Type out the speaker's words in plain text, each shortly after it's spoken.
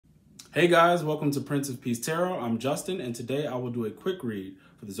Hey guys, welcome to Prince of Peace Tarot. I'm Justin, and today I will do a quick read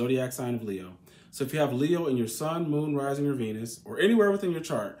for the zodiac sign of Leo. So if you have Leo in your sun, moon, rising, or Venus, or anywhere within your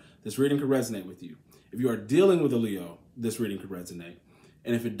chart, this reading could resonate with you. If you are dealing with a Leo, this reading could resonate.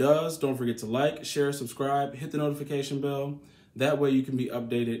 And if it does, don't forget to like, share, subscribe, hit the notification bell. That way you can be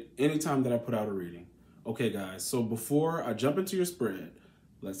updated anytime that I put out a reading. Okay guys, so before I jump into your spread,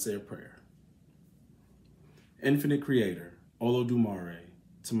 let's say a prayer. Infinite Creator, Olodumare,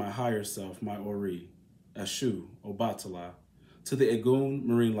 to my higher self, my Ori, Ashu, Obatala, to the Egun,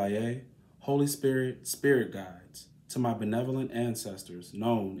 Marine Laye, Holy Spirit, Spirit Guides, to my benevolent ancestors,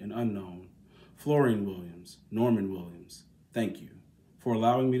 known and unknown, Florine Williams, Norman Williams, thank you for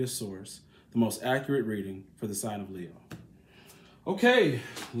allowing me to source the most accurate reading for the sign of Leo. Okay,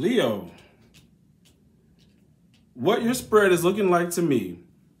 Leo, what your spread is looking like to me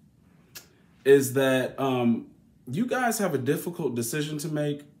is that you guys have a difficult decision to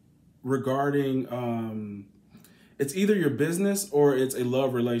make regarding, it's either your business or it's a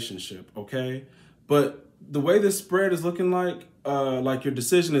love relationship, okay? But the way this spread is looking like your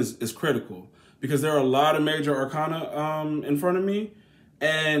decision is critical because there are a lot of major arcana in front of me.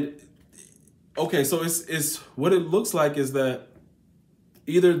 And, okay, so it's what it looks like is that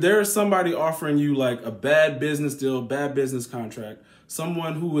either there's somebody offering you like a bad business deal, bad business contract,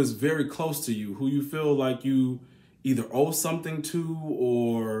 someone who is very close to you, who you feel like you either owe something to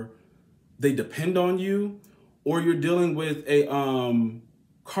or they depend on you, or you're dealing with a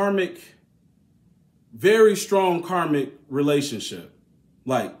karmic, very strong karmic relationship.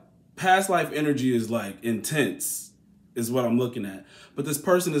 Like past life energy is like intense is what I'm looking at. But this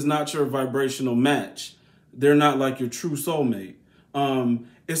person is not your vibrational match. They're not like your true soulmate.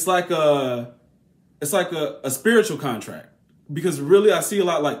 It's like a spiritual contract. Because really, I see a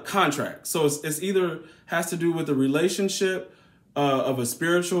lot like contracts. So it's either has to do with a relationship of a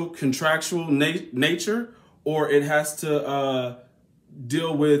spiritual, contractual nature, or it has to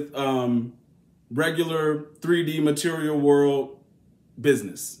deal with regular 3D material world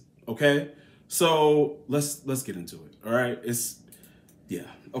business. Okay, so let's get into it. All right,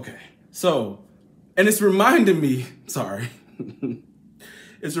 okay. So, and it's reminding me. Sorry.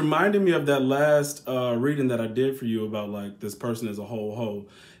 It's reminding me of that last reading that I did for you about like this person is a whole hoe.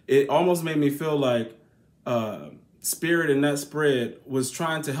 It almost made me feel like Spirit in that spread was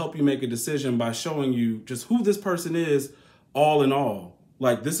trying to help you make a decision by showing you just who this person is all in all.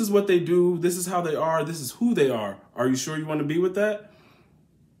 Like this is what they do. This is how they are. This is who they are. Are you sure you want to be with that?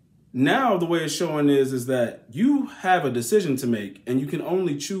 Now the way it's showing is that you have a decision to make and you can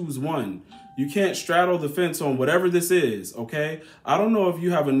only choose one. You can't straddle the fence on whatever this is, okay? I don't know if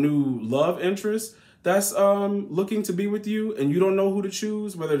you have a new love interest that's looking to be with you and you don't know who to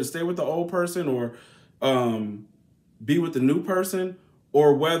choose, whether to stay with the old person or be with the new person,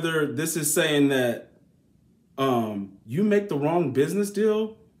 or whether this is saying that you make the wrong business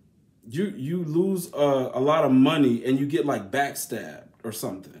deal, you lose a lot of money and you get like backstabbed or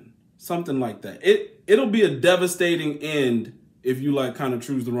something like that. It'll be a devastating end if you like kind of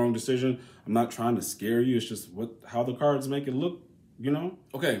choose the wrong decision. I'm not trying to scare you. It's just how the cards make it look, you know?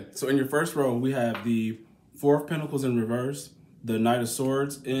 Okay, so in your first row, we have the Four of Pentacles in reverse, the Knight of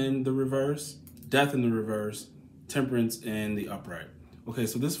Swords in the reverse, Death in the reverse, Temperance in the upright. Okay,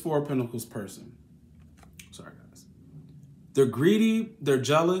 so this Four of Pentacles person, sorry guys, they're greedy, they're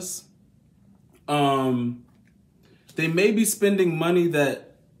jealous. They may be spending money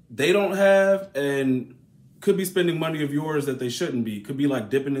that they don't have and could be spending money of yours that they shouldn't be. Could be like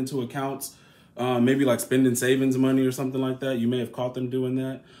dipping into accounts, maybe like spending savings money or something like that. You may have caught them doing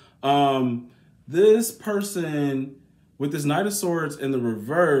that. This person with this Knight of Swords in the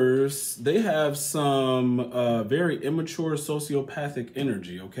reverse, they have some very immature sociopathic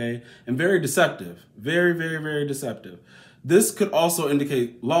energy, okay? And very deceptive, very, very, very deceptive. This could also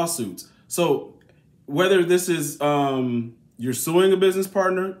indicate lawsuits. So whether this is you're suing a business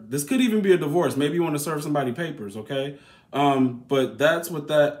partner, this could even be a divorce. Maybe you want to serve somebody papers, okay? But that's what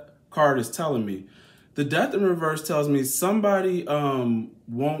that card is telling me. The Death in reverse tells me somebody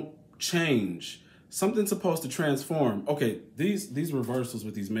won't change. Something's supposed to transform. Okay, these reversals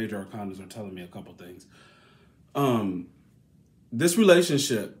with these major arcanas are telling me a couple things. This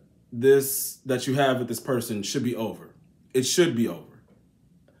relationship, that you have with this person should be over. It should be over.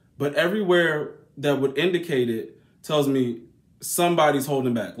 But everywhere that would indicate it tells me somebody's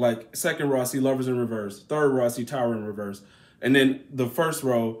holding back. Like second row, I see Lovers in reverse. Third row, I see Tower in reverse. And then the first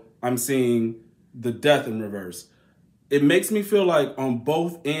row, I'm seeing the Death in reverse. It makes me feel like on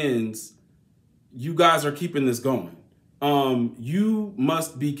both ends, you guys are keeping this going. You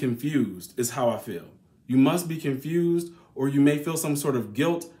must be confused is how I feel. You must be confused, or you may feel some sort of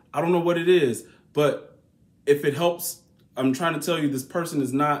guilt I don't know what it is, but if it helps, I'm trying to tell you this person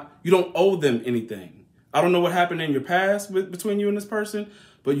is not, you don't owe them anything. I don't know what happened in your past between you and this person,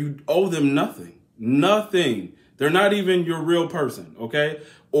 but you owe them nothing. Nothing. They're not even your real person, okay?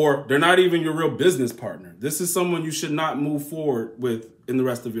 Or they're not even your real business partner. This is someone you should not move forward with in the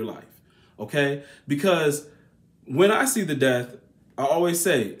rest of your life, okay? Because when I see the death, I always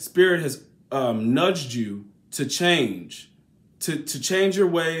say Spirit has nudged you to change, to change your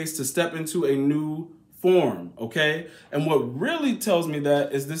ways, to step into a new form, okay? And what really tells me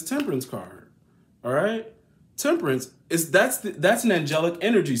that is this Temperance card, all right? Temperance is that's an angelic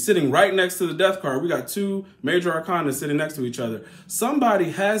energy sitting right next to the Death card. We got two major arcana sitting next to each other.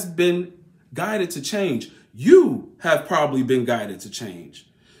 Somebody has been guided to change. You have probably been guided to change.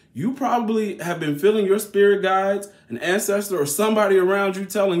 You probably have been feeling your spirit guides, an ancestor or somebody around you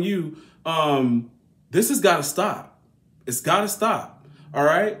telling you, this has got to stop. It's got to stop. All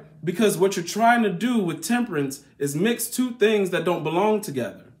right? Because what you're trying to do with Temperance is mix two things that don't belong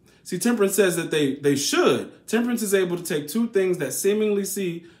together. See, Temperance says that they should. Temperance is able to take two things that seemingly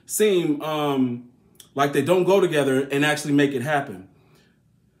seem like they don't go together and actually make it happen.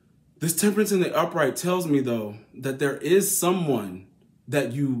 This Temperance in the upright tells me, though, that there is someone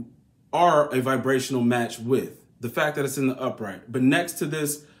that you are a vibrational match with. The fact that it's in the upright. But next to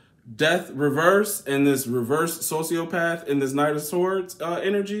this Death reverse and this reverse sociopath and this Knight of Swords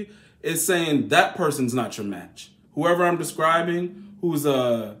energy is saying that person's not your match. Whoever I'm describing, who's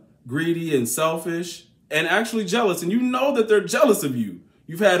greedy and selfish and actually jealous, and you know that they're jealous of you.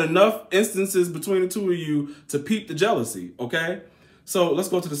 You've had enough instances between the two of you to peep the jealousy, okay? So let's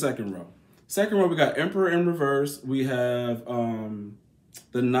go to the second row. Second row, we got Emperor in reverse. We have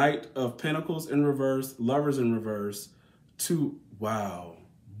the Knight of Pentacles in reverse, Lovers in reverse,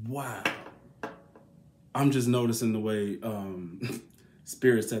 wow. I'm just noticing the way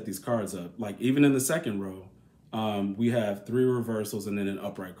Spirit set these cards up. Like even in the second row, we have three reversals and then an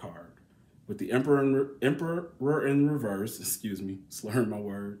upright card. With the Emperor in reverse, excuse me, slurring my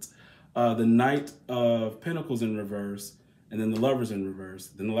words, the Knight of Pentacles in reverse, and then the Lovers in reverse.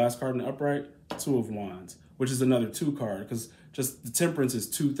 Then the last card in the upright, Two of Wands, which is another two card, because just the Temperance is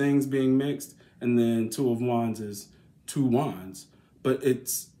two things being mixed, and then Two of Wands is two wands. But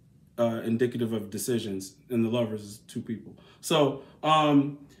it's indicative of decisions, and the Lovers is two people. So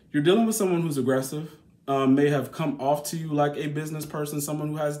you're dealing with someone who's aggressive, may have come off to you like a business person, someone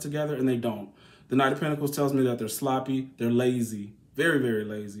who has it together, and they don't. The Knight of Pentacles tells me that they're sloppy, they're lazy, very, very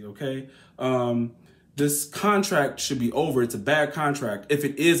lazy, okay? This contract should be over. It's a bad contract if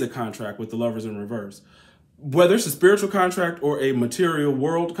it is a contract with the Lovers in reverse. Whether it's a spiritual contract or a material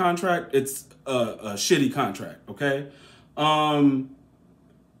world contract, it's a shitty contract, okay?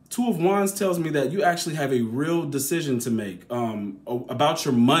 Two of Wands tells me that you actually have a real decision to make about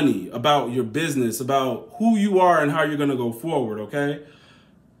your money, about your business, about who you are and how you're going to go forward, okay?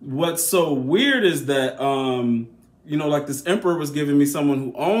 What's so weird is that, you know, like this Emperor was giving me someone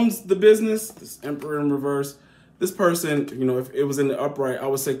who owns the business, this Emperor in reverse. This person, you know, if it was in the upright, I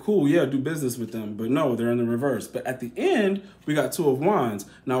would say, cool, yeah, do business with them. But no, they're in the reverse. But at the end, we got Two of Wands.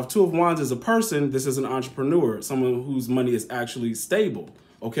 Now, if Two of Wands is a person, this is an entrepreneur, someone whose money is actually stable,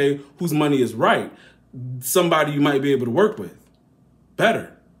 okay, whose money is right, somebody you might be able to work with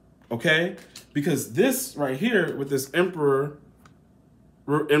better, okay? Because this right here with this Emperor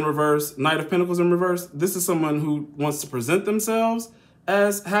in reverse, Knight of Pentacles in reverse, this is someone who wants to present themselves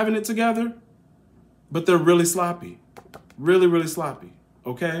as having it together, but they're really sloppy, really, really sloppy,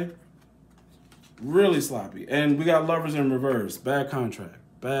 okay? Really sloppy. And we got Lovers in reverse, bad contract,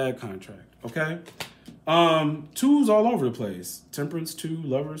 okay? Twos all over the place. Temperance, two,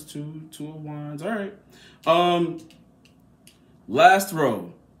 Lovers, two, Two of Wands, all right. Last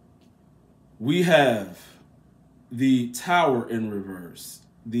row, we have the Tower in reverse,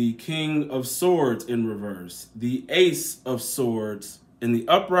 the King of Swords in reverse, the Ace of Swords in the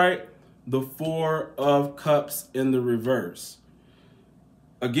upright, the Four of Cups in the reverse.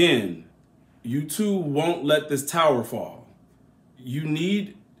 Again, you two won't let this tower fall. You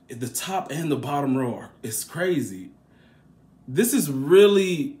need the top and the bottom row. It's crazy. This is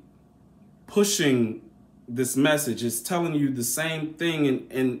really pushing this message. It's telling you the same thing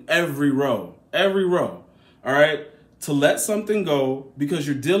in every row, all right? To let something go because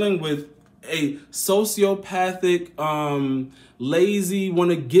you're dealing with a sociopathic, lazy, want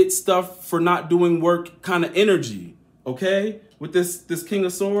to get stuff for not doing work kind of energy, okay? With this King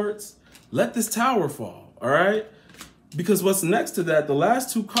of Swords, let this tower fall, all right? Because what's next to that, the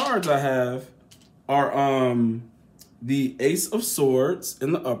last two cards I have are the Ace of Swords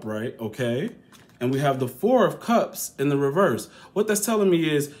in the upright, okay? and we have the Four of Cups in the reverse. What that's telling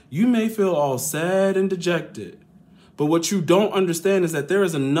me is you may feel all sad and dejected, but what you don't understand is that there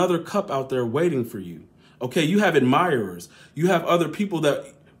is another cup out there waiting for you. Okay, you have admirers. You have other people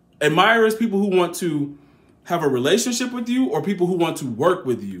that, admirers, people who want to have a relationship with you or people who want to work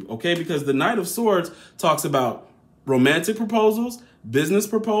with you, okay? Because the Knight of Swords talks about romantic proposals, business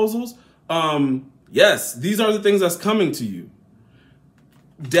proposals. Yes, these are the things that's coming to you.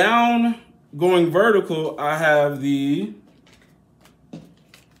 Down, going vertical, I have the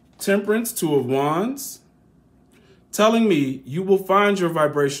Temperance, Two of Wands, telling me you will find your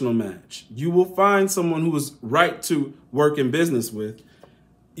vibrational match. You will find someone who is right to work in business with.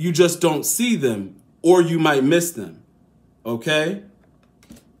 You just don't see them, or you might miss them, okay?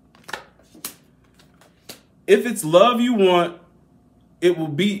 If it's love you want, it will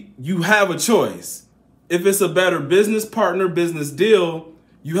be, you have a choice. If it's a better business partner, business deal,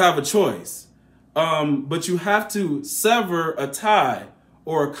 you have a choice. But you have to sever a tie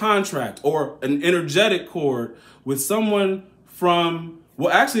or a contract or an energetic cord with someone from,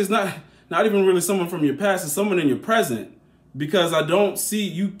 well, actually, it's not even really someone from your past, it's someone in your present, because I don't see,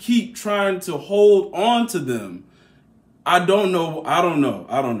 you keep trying to hold on to them. I don't know.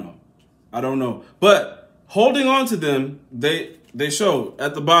 But holding on to them, they show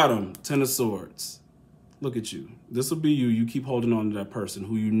at the bottom, Ten of Swords. Look at you. This will be you. You keep holding on to that person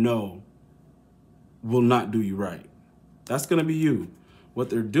who you know will not do you right. That's going to be you. What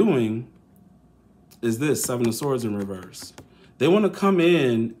they're doing is this, Seven of Swords in reverse. They want to come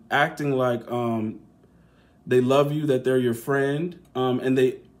in acting like they love you, that they're your friend, and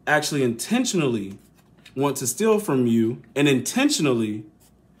they actually intentionally want to steal from you and intentionally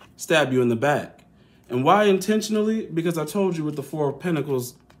stab you in the back. And why intentionally? Because I told you with the Four of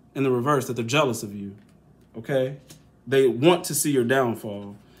Pentacles in the reverse that they're jealous of you, okay? They want to see your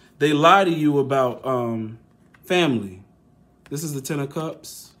downfall. They lie to you about family. This is the Ten of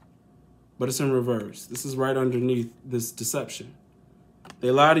Cups, but it's in reverse. This is right underneath this deception.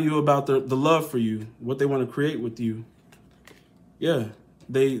 They lie to you about the love for you, what they want to create with you. Yeah,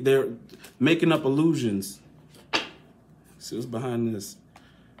 they're making up illusions. See what's behind this.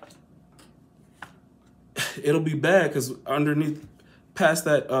 It'll be bad because underneath, past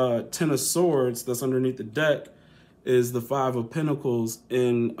that Ten of Swords that's underneath the deck is the Five of Pentacles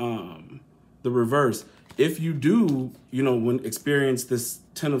in the reverse. If you do, when experience this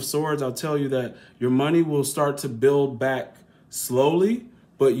Ten of Swords, I'll tell you that your money will start to build back slowly,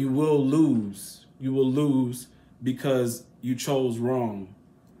 but you will lose. You will lose because you chose wrong.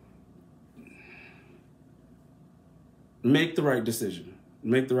 Make the right decision.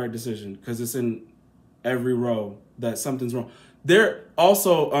 Make the right decision because it's in every row that something's wrong. There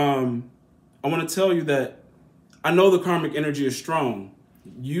also, I want to tell you that I know the karmic energy is strong.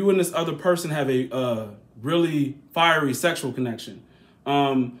 You and this other person have a really fiery sexual connection.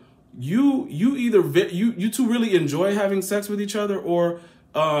 You two really enjoy having sex with each other, or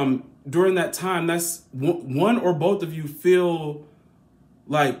during that time, that's one or both of you feel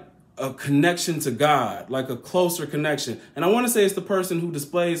like a connection to God, like a closer connection. And I want to say it's the person who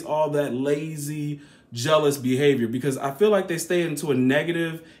displays all that lazy, jealous behavior, because I feel like they stay into a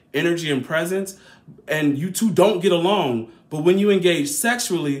negative energy and presence, and you two don't get along. But when you engage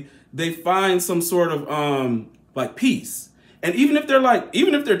sexually, they find some sort of like peace. And even if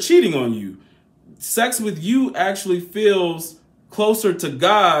they're cheating on you, sex with you actually feels closer to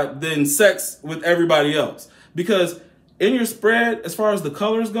God than sex with everybody else. Because in your spread, as far as the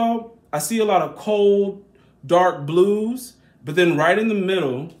colors go, I see a lot of cold, dark blues, but then right in the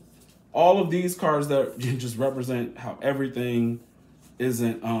middle, all of these cards that just represent how everything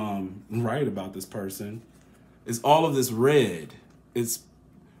isn't right about this person is all of this red. It's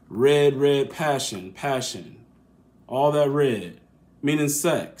red, passion, all that red, meaning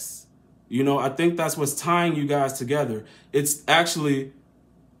sex. I think that's what's tying you guys together. It's actually,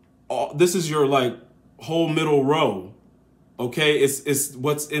 this is your like whole middle row, okay? It's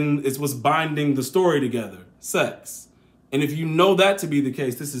what's binding the story together, sex. And if you know that to be the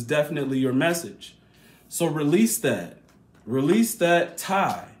case, this is definitely your message. So release that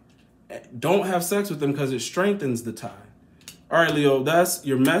tie. Don't have sex with them because it strengthens the tie. All right, Leo, that's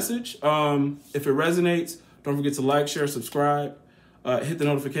your message. If it resonates, don't forget to like, share, subscribe, hit the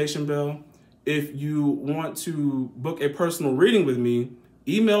notification bell. If you want to book a personal reading with me,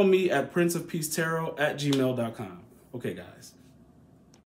 email me at PrinceofPeaceTarot@gmail.com. Okay, guys.